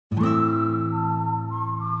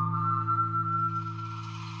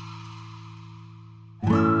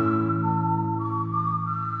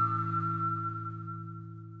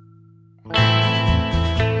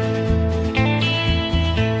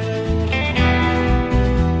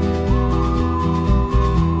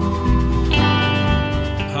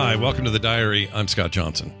Welcome to the Diary. I'm Scott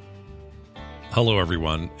Johnson. Hello,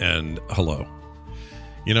 everyone, and hello.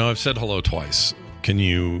 You know, I've said hello twice. Can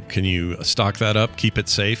you stock that up? Keep it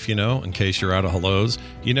safe, you know, in case you're out of hellos.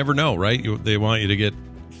 You never know, right? They want you to get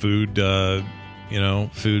food, what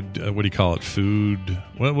do you call it? Food,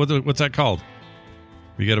 what's that called?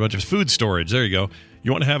 You got a bunch of food storage. There you go.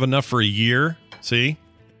 You want to have enough for a year, see?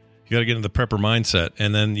 You got to get into the prepper mindset,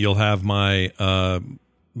 and then you'll have my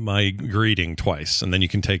greeting twice, and then you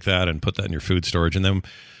can take that and put that in your food storage, and then,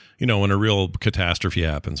 you know, when a real catastrophe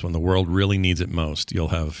happens, when the world really needs it most, you'll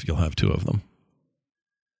have two of them.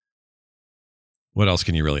 What else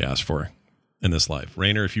can you really ask for in this life?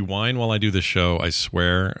 Rainer, if you whine while I do this show, I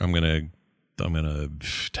swear I'm gonna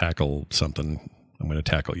tackle something. I'm gonna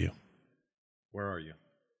tackle you. Where are you?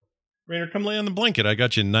 Rainer, come lay on the blanket. I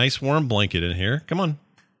got you a nice warm blanket in here. Come on.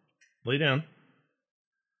 Lay down.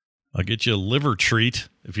 I'll get you a liver treat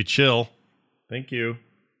if you chill. Thank you.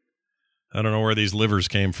 I don't know where these livers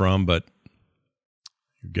came from, but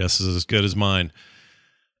your guess is as good as mine.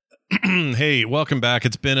 Hey, welcome back.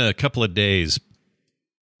 It's been a couple of days.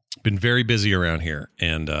 Been very busy around here,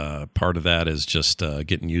 and part of that is just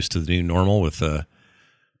getting used to the new normal with a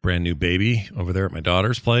brand new baby over there at my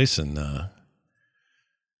daughter's place, and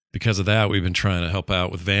because of that, we've been trying to help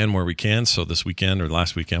out with Van where we can. So this weekend or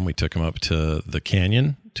last weekend, we took him up to the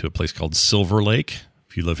canyon, to a place called Silver Lake.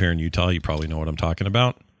 If you live here in Utah, you probably know what I'm talking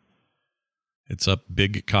about. It's up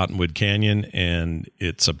Big Cottonwood Canyon, and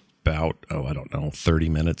it's about, 30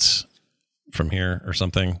 minutes from here or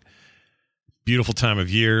something. Beautiful time of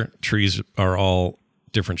year. Trees are all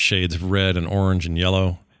different shades of red and orange and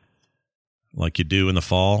yellow, like you do in the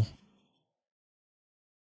fall.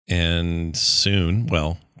 And soon,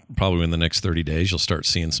 well, probably in the next 30 days, you'll start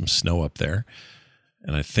seeing some snow up there.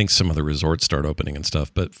 And I think some of the resorts start opening and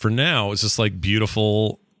stuff. But for now, it's just like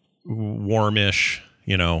beautiful, warmish,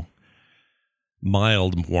 you know,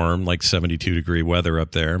 mild warm, like 72-degree weather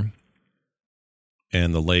up there.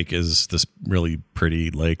 And the lake is this really pretty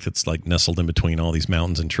lake that's like nestled in between all these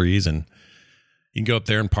mountains and trees. And you can go up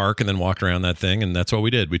there and park and then walk around that thing. And that's what we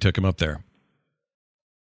did. We took him up there.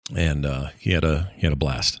 And he had a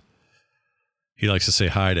blast. He likes to say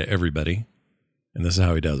hi to everybody. And this is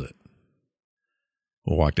how he does it.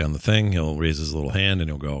 We'll walk down the thing. He'll raise his little hand and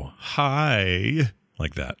he'll go, hi,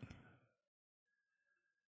 like that.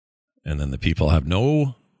 And then the people have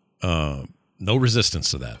no resistance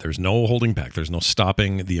to that. There's no holding back. There's no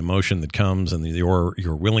stopping the emotion that comes and your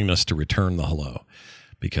willingness to return the hello,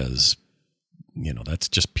 because, you know, that's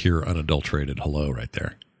just pure unadulterated hello right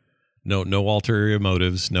there. No ulterior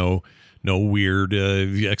motives. No weird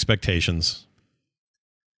expectations.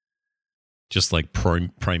 Just like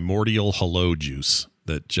primordial hello juice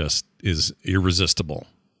that just is irresistible.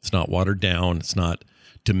 It's not watered down. It's not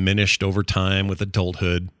diminished over time with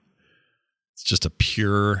adulthood. It's just a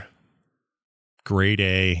pure grade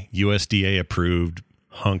A, USDA approved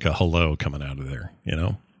hunk of hello coming out of there, you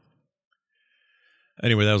know?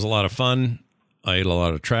 Anyway, that was a lot of fun. I ate a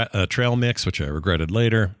lot of trail mix, which I regretted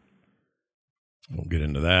later. We'll get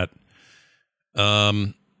into that.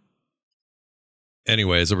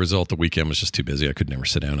 Anyway, as a result, the weekend was just too busy. I could never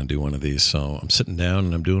sit down and do one of these. So I'm sitting down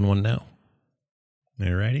and I'm doing one now.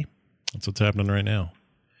 All righty. That's what's happening right now.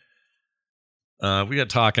 We got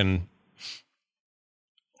talking.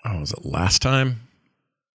 Oh, was it last time?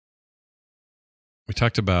 We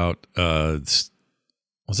talked about, was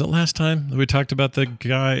it last time that we talked about the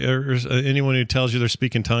guy or anyone who tells you they're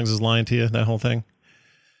speaking tongues is lying to you, that whole thing?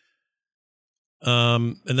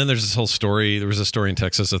 And then there's this whole story. There was a story in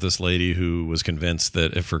Texas of this lady who was convinced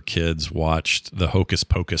that if her kids watched the Hocus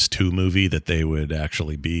Pocus 2 movie, that they would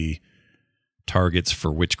actually be targets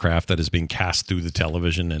for witchcraft that is being cast through the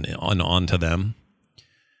television and onto them,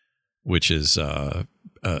 which is a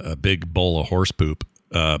big bowl of horse poop.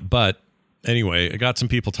 But anyway, I got some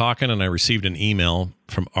people talking, and I received an email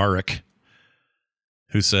from Arik,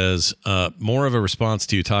 who says, more of a response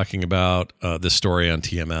to you talking about this story on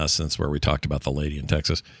TMS, and it's where we talked about the lady in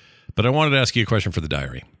Texas. But I wanted to ask you a question for the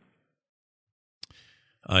diary.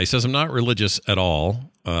 He says, I'm not religious at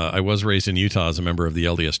all. I was raised in Utah as a member of the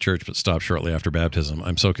LDS Church, but stopped shortly after baptism.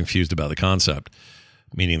 I'm so confused about the concept,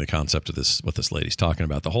 meaning the concept of this, what this lady's talking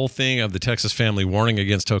about. The whole thing of the Texas family warning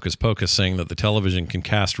against Hocus Pocus, saying that the television can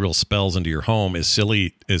cast real spells into your home is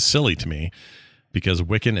silly to me. Because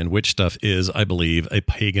Wiccan and witch stuff is, I believe, a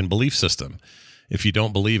pagan belief system. If you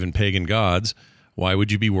don't believe in pagan gods, why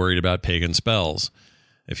would you be worried about pagan spells?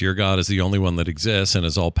 If your God is the only one that exists and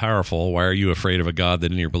is all-powerful, why are you afraid of a God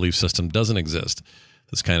that in your belief system doesn't exist?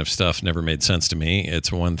 This kind of stuff never made sense to me.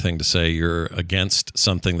 It's one thing to say you're against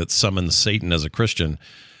something that summons Satan as a Christian,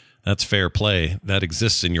 That's fair play. That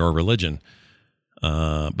exists in your religion.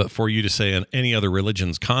 But for you to say any other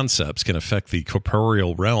religion's concepts can affect the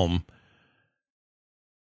corporeal realm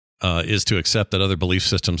is to accept that other belief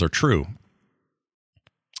systems are true.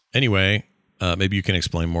 Anyway, maybe you can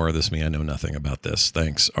explain more of this to me. I know nothing about this.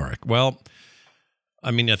 Thanks, Arik. Well,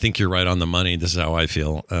 I mean, I think you're right on the money. This is how I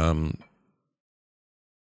feel.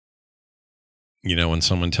 When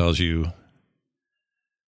someone tells you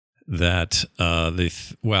that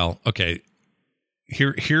okay.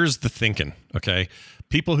 Here's the thinking, okay?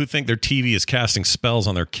 People who think their TV is casting spells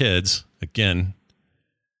on their kids, again,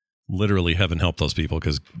 literally heaven help those people,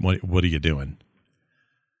 because what are you doing?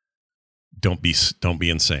 Don't be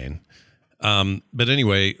insane. But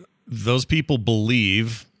anyway, those people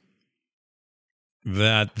believe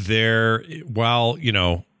that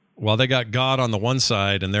while they got God on the one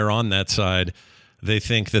side and they're on that side, they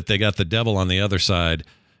think that they got the devil on the other side.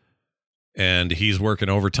 And he's working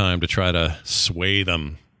overtime to try to sway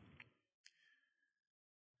them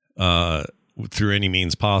through any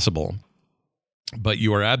means possible. But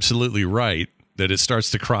you are absolutely right that it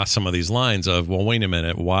starts to cross some of these lines of, well, wait a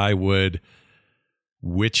minute, why would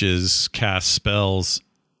witches cast spells?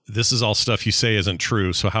 This is all stuff you say isn't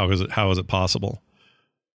true, so how is it possible?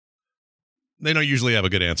 They don't usually have a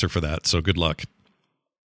good answer for that, so good luck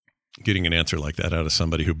getting an answer like that out of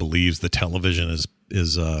somebody who believes the television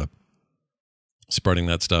is spreading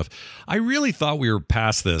that stuff. I really thought we were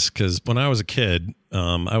past this, because when I was a kid,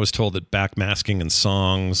 I was told that backmasking in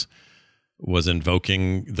songs was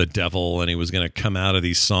invoking the devil, and he was going to come out of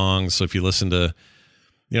these songs. So if you listen to,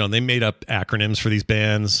 they made up acronyms for these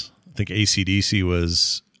bands. I think AC/DC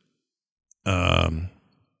was, what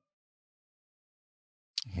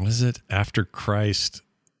is it? After Christ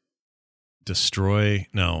Destroy?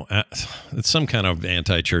 No, it's some kind of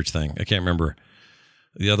anti-church thing. I can't remember.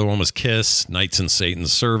 The other one was Kiss, Knights in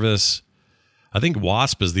Satan's Service. I think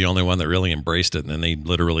Wasp is the only one that really embraced it, and they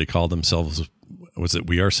literally called themselves, was it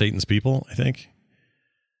We Are Satan's People, I think?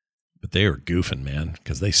 But they were goofing, man,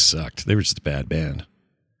 because they sucked. They were just a bad band.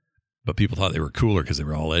 But people thought they were cooler because they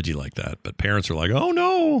were all edgy like that. But parents were like, oh,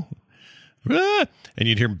 no. Ah! And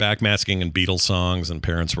you'd hear backmasking in Beatles songs, and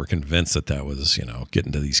parents were convinced that was,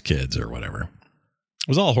 getting to these kids or whatever. It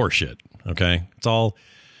was all horseshit, okay?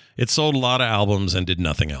 It sold a lot of albums and did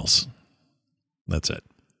nothing else. That's it.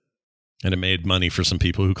 And it made money for some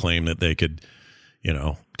people who claim that they could,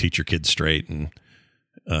 teach your kids straight and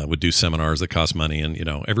would do seminars that cost money. And,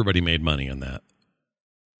 everybody made money on that.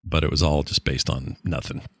 But it was all just based on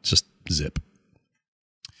nothing. It's just zip.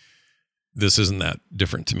 This isn't that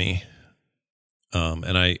different to me.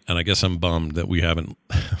 And I guess I'm bummed that we haven't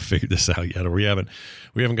figured this out yet, or we haven't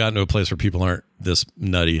gotten to a place where people aren't this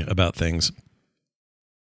nutty about things.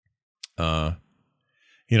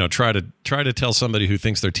 Try to tell somebody who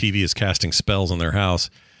thinks their TV is casting spells on their house,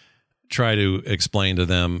 try to explain to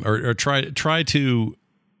them, or try to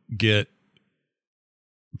get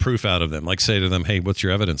proof out of them. Like, say to them, hey, what's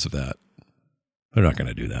your evidence of that? They're not going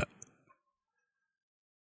to do that.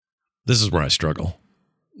 This is where I struggle.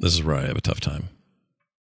 This is where I have a tough time.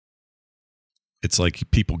 It's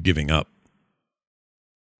like people giving up.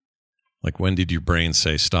 Like, when did your brain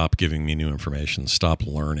say, stop giving me new information, stop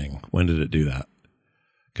learning? When did it do that?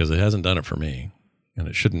 Because it hasn't done it for me, and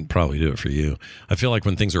it shouldn't probably do it for you. I feel like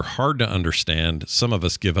when things are hard to understand, some of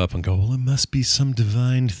us give up and go, well, it must be some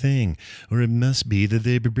divine thing, or it must be that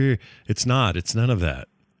they... It's not. It's none of that.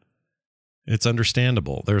 It's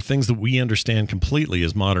understandable. There are things that we understand completely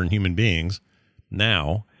as modern human beings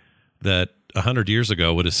now that 100 years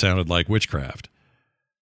ago would have sounded like witchcraft.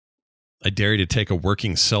 I dare you to take a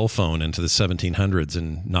working cell phone into the 1700s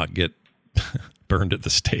and not get burned at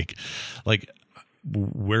the stake. Like,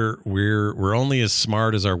 we're only as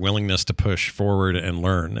smart as our willingness to push forward and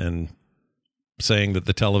learn. And saying that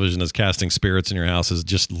the television is casting spirits in your house is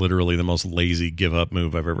just literally the most lazy give up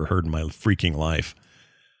move I've ever heard in my freaking life.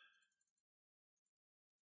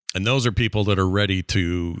 And those are people that are ready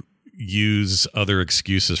to use other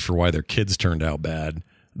excuses for why their kids turned out bad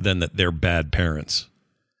than that they're bad parents.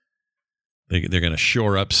 They're going to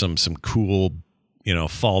shore up some cool,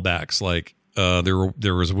 fallbacks like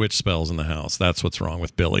there was witch spells in the house. That's what's wrong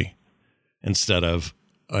with Billy. Instead of,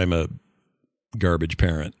 I'm a garbage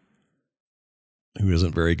parent who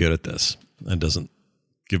isn't very good at this and doesn't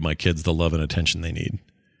give my kids the love and attention they need.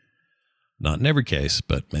 Not in every case,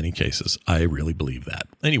 but many cases. I really believe that.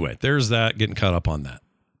 Anyway, there's that, getting caught up on that.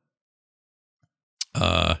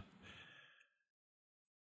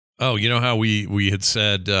 You know how we had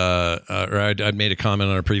said, or I'd made a comment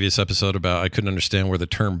on a previous episode about I couldn't understand where the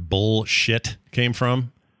term bullshit came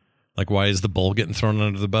from. Like, why is the bull getting thrown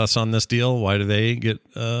under the bus on this deal? Why do they get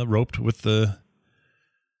roped with the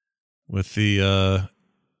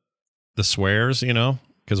swears, you know?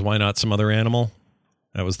 Because why not some other animal?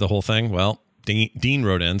 That was the whole thing. Well, Dean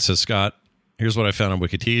wrote in, says, Scott, here's what I found on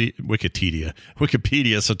Wikipedia,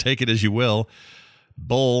 so take it as you will.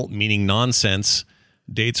 Bull, meaning nonsense,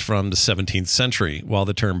 dates from the 17th century, while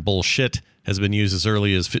the term bullshit has been used as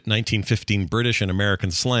early as 1915 British and American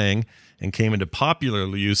slang and came into popular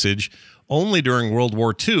usage only during World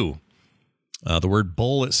War II. The word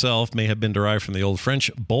bull itself may have been derived from the Old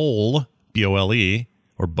French bole, B-O-L-E,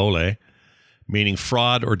 or bole, meaning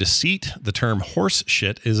fraud or deceit. The term horse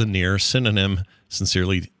shit is a near synonym.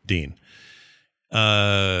 Sincerely, Dean.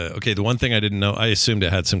 Okay, the one thing I didn't know, I assumed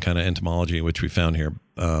it had some kind of entomology, which we found here.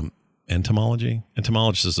 Entomology?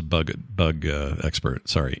 Entomologist is a bug expert.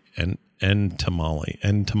 Sorry.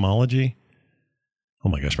 Entomology? Oh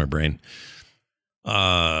my gosh, my brain.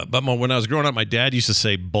 But when I was growing up, my dad used to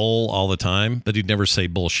say bull all the time, but he'd never say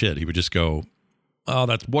bullshit. He would just go, oh,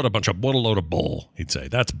 what a load of bull. He'd say,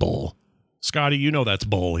 that's bull. Scotty, you know that's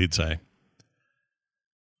bull, he'd say.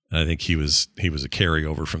 And I think he was a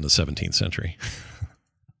carryover from the 17th century.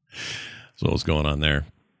 So what was going on there?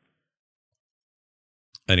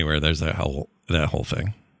 Anyway, there's that whole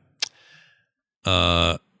thing.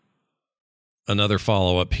 Another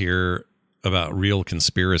follow-up here about real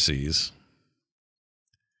conspiracies.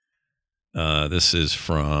 This is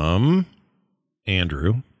from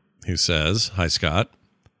Andrew, who says, hi, Scott.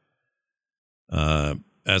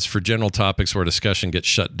 As for general topics where discussion gets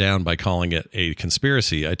shut down by calling it a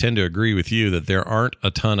conspiracy, I tend to agree with you that there aren't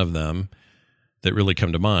a ton of them that really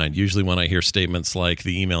come to mind. Usually when I hear statements like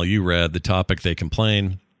the email you read, the topic they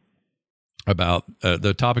complain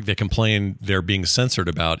they're being censored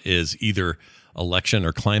about is either election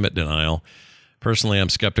or climate denial. Personally, I'm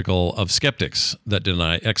skeptical of skeptics that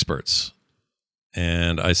deny experts.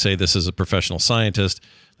 And I say this as a professional scientist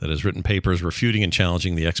that has written papers refuting and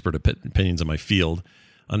challenging the expert opinions of my field.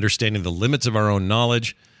 Understanding the limits of our own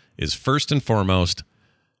knowledge is first and foremost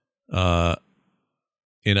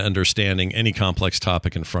in understanding any complex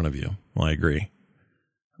topic in front of you. Well, I agree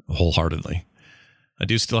wholeheartedly. I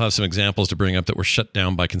do still have some examples to bring up that were shut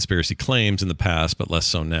down by conspiracy claims in the past, but less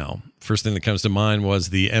so now. First thing that comes to mind was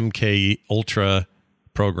the MK Ultra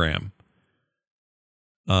program.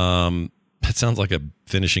 That sounds like a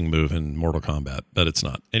finishing move in Mortal Kombat, but it's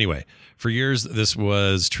not. Anyway, for years, this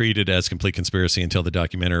was treated as complete conspiracy until the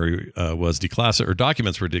documentary was declassified, or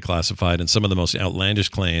documents were declassified, and some of the most outlandish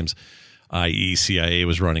claims, i.e. CIA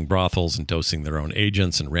was running brothels and dosing their own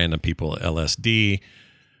agents and random people at LSD,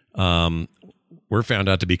 were found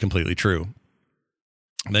out to be completely true.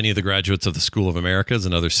 Many of the graduates of the School of Americas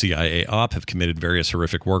and other CIA op have committed various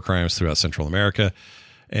horrific war crimes throughout Central America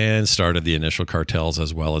and started the initial cartels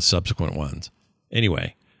as well as subsequent ones.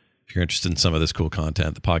 Anyway, if you're interested in some of this cool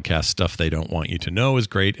content, the podcast Stuff They Don't Want You to Know is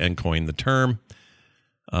great and coined the term.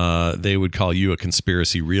 They would call you a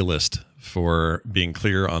conspiracy realist for being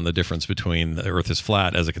clear on the difference between the Earth is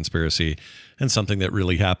flat as a conspiracy and something that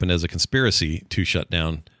really happened as a conspiracy to shut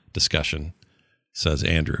down discussion, says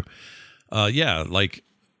Andrew. Yeah, like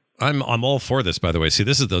I'm all for this, by the way. See,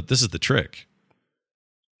 this is the trick.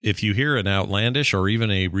 If you hear an outlandish or even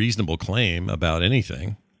a reasonable claim about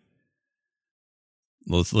anything,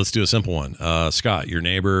 let's do a simple one. Scott, your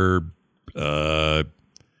neighbor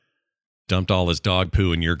dumped all his dog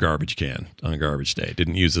poo in your garbage can on a garbage day.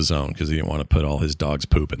 Didn't use his own because he didn't want to put all his dog's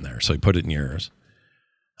poop in there, so he put it in yours.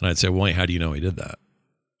 And I'd say, well, wait, how do you know he did that?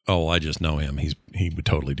 Oh, well, I just know him. He would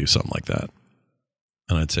totally do something like that.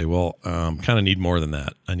 And I'd say, well, kind of need more than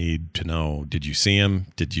that. I need to know, did you see him?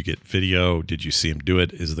 Did you get video? Did you see him do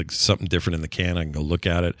it? Is there something different in the can? I can go look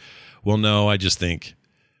at it. Well, no, I just think,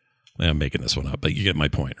 I'm making this one up, but you get my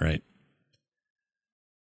point, right?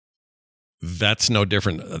 That's no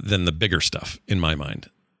different than the bigger stuff in my mind.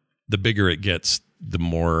 The bigger it gets, the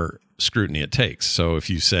more scrutiny it takes. So if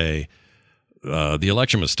you say the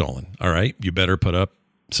election was stolen, all right, you better put up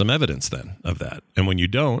some evidence then of that. And when you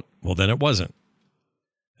don't, well, then it wasn't.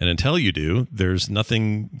 And until you do, there's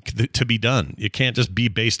nothing to be done. It can't just be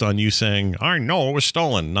based on you saying, I know it was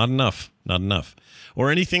stolen. Not enough. Or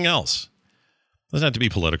anything else. It doesn't have to be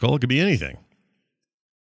political. It could be anything.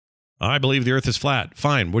 I believe the earth is flat.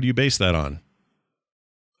 Fine. What do you base that on?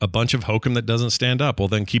 A bunch of hokum that doesn't stand up. Well,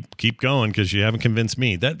 then keep going because you haven't convinced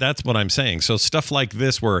me. That's what I'm saying. So stuff like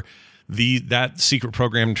this where that secret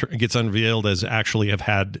program gets unveiled as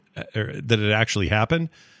that it actually happened.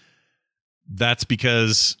 That's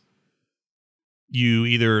because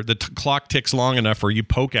the clock ticks long enough or you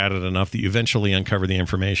poke at it enough that you eventually uncover the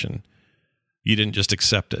information. You didn't just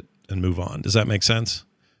accept it and move on. Does that make sense?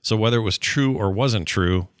 So whether it was true or wasn't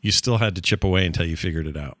true, you still had to chip away until you figured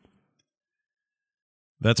it out.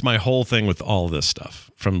 That's my whole thing with all this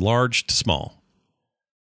stuff, from large to small.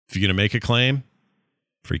 If you're going to make a claim,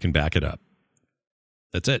 freaking back it up.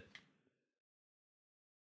 That's it.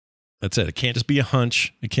 That's it. It can't just be a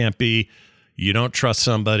hunch. It can't be you don't trust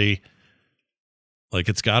somebody. Like,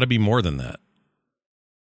 it's got to be more than that.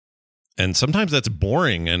 And sometimes that's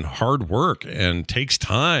boring and hard work and takes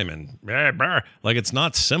time and like, it's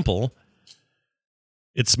not simple.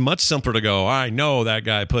 It's much simpler to go, I know that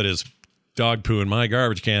guy put his dog poo in my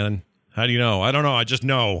garbage can. How do you know? I don't know. I just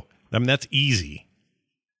know. I mean, that's easy.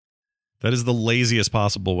 That is the laziest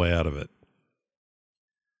possible way out of it.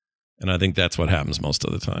 And I think that's what happens most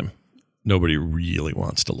of the time. Nobody really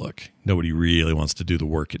wants to look. Nobody really wants to do the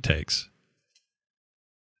work it takes.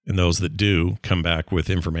 And those that do come back with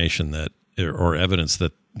information that, or evidence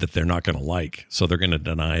that they're not going to like. So they're going to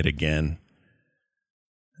deny it again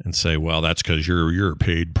and say, well, that's because you're a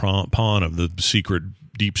paid pawn of the secret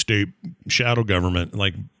deep state shadow government.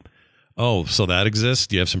 Like, oh, so that exists?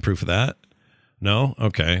 Do you have some proof of that? No?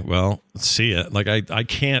 Okay, well, let's see it. Like, I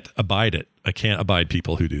can't abide it. I can't abide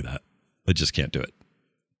people who do that. I just can't do it.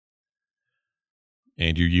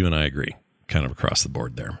 And you and I agree, kind of across the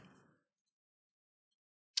board there.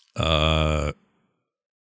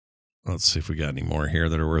 Let's see if we got any more here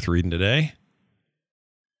that are worth reading today.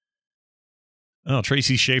 Oh,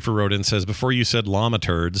 Tracy Schaefer wrote in and says, before you said llama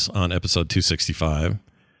turds on episode 265,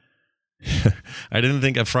 I didn't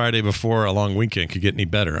think a Friday before a long weekend could get any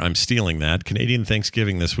better. I'm stealing that. Canadian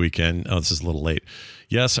Thanksgiving this weekend. Oh, this is a little late.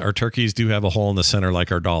 Yes, our turkeys do have a hole in the center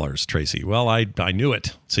like our dollars, Tracy. Well, I knew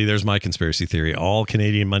it. See, there's my conspiracy theory. All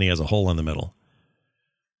Canadian money has a hole in the middle.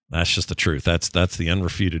 That's just the truth. That's the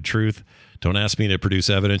unrefuted truth. Don't ask me to produce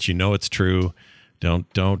evidence. You know it's true. Don't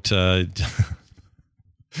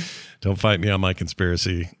fight me on my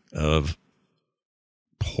conspiracy of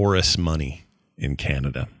porous money in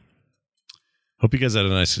Canada. Hope you guys had a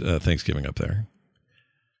nice Thanksgiving up there.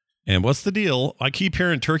 And what's the deal? I keep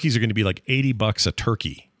hearing turkeys are going to be like $80 a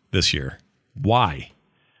turkey this year. Why?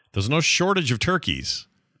 There's no shortage of turkeys.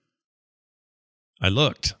 I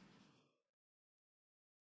looked.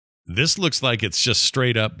 This looks like it's just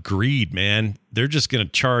straight up greed, man. They're just going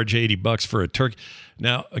to charge $80 for a turkey.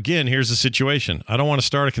 Now, again, here's the situation. I don't want to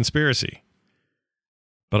start a conspiracy,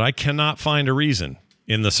 but I cannot find a reason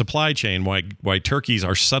in the supply chain why turkeys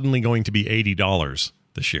are suddenly going to be $80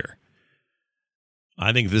 this year.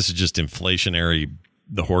 I think this is just inflationary,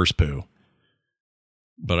 the horse poo.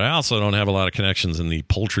 But I also don't have a lot of connections in the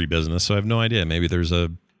poultry business, so I have no idea. Maybe there's a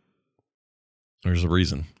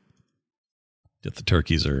reason that the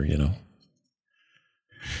turkeys are,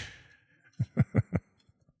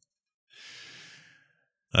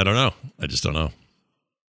 I don't know. I just don't know.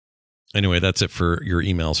 Anyway, that's it for your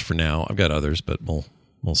emails for now. I've got others, but we'll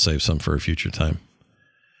save some for a future time.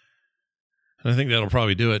 And I think that'll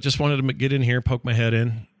probably do it. Just wanted to get in here, poke my head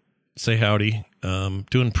in, say howdy.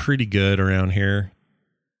 Doing pretty good around here.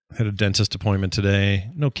 Had a dentist appointment today.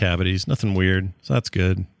 No cavities, nothing weird. So that's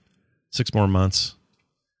good. 6 more months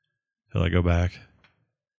till I go back.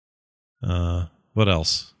 What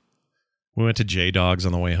else? We went to J-Dogs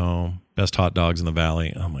on the way home. Best hot dogs in the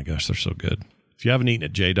valley. Oh my gosh, they're so good. If you haven't eaten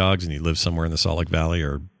at J-Dogs and you live somewhere in the Salt Lake Valley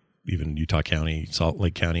or even Utah County, Salt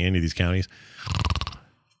Lake County, any of these counties,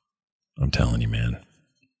 I'm telling you, man.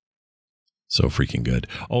 So freaking good.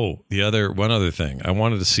 Oh, one other thing. I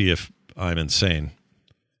wanted to see if I'm insane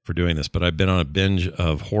for doing this, but I've been on a binge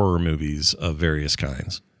of horror movies of various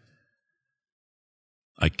kinds.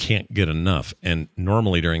 I can't get enough. And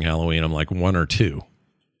normally during Halloween, I'm like 1 or 2.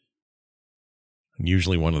 And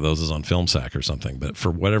usually one of those is on FilmSack or something. But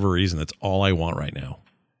for whatever reason, that's all I want right now.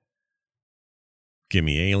 Give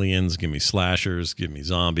me aliens, give me slashers, give me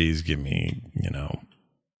zombies, give me,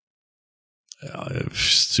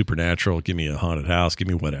 supernatural, give me a haunted house, give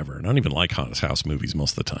me whatever. And I don't even like haunted house movies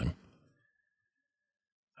most of the time.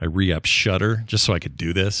 I re-up Shudder just so I could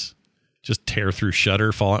do this. Just tear through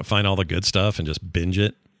Shudder, find all the good stuff, and just binge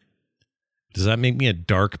it. Does that make me a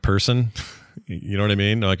dark person? You know what I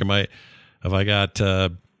mean? Like, has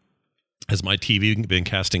my TV been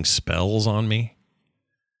casting spells on me?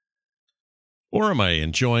 Or am I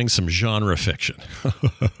enjoying some genre fiction?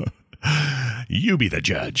 You be the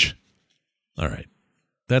judge. All right.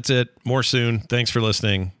 That's it. More soon. Thanks for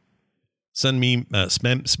listening. Send me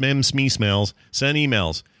send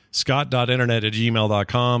emails.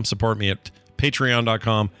 scott.internet@gmail.com. Support me at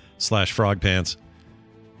patreon.com/frogpants.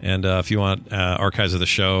 And if you want archives of the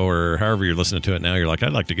show or however you're listening to it now, you're like,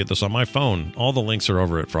 I'd like to get this on my phone. All the links are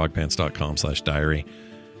over at frogpants.com/diary.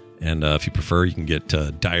 And if you prefer, you can get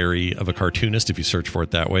Diary of a Cartoonist. If you search for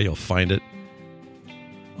it that way, you'll find it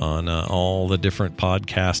on all the different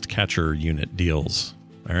podcast catcher unit deals.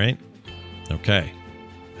 All right? Okay.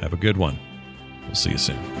 Have a good one. We'll see you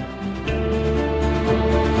soon.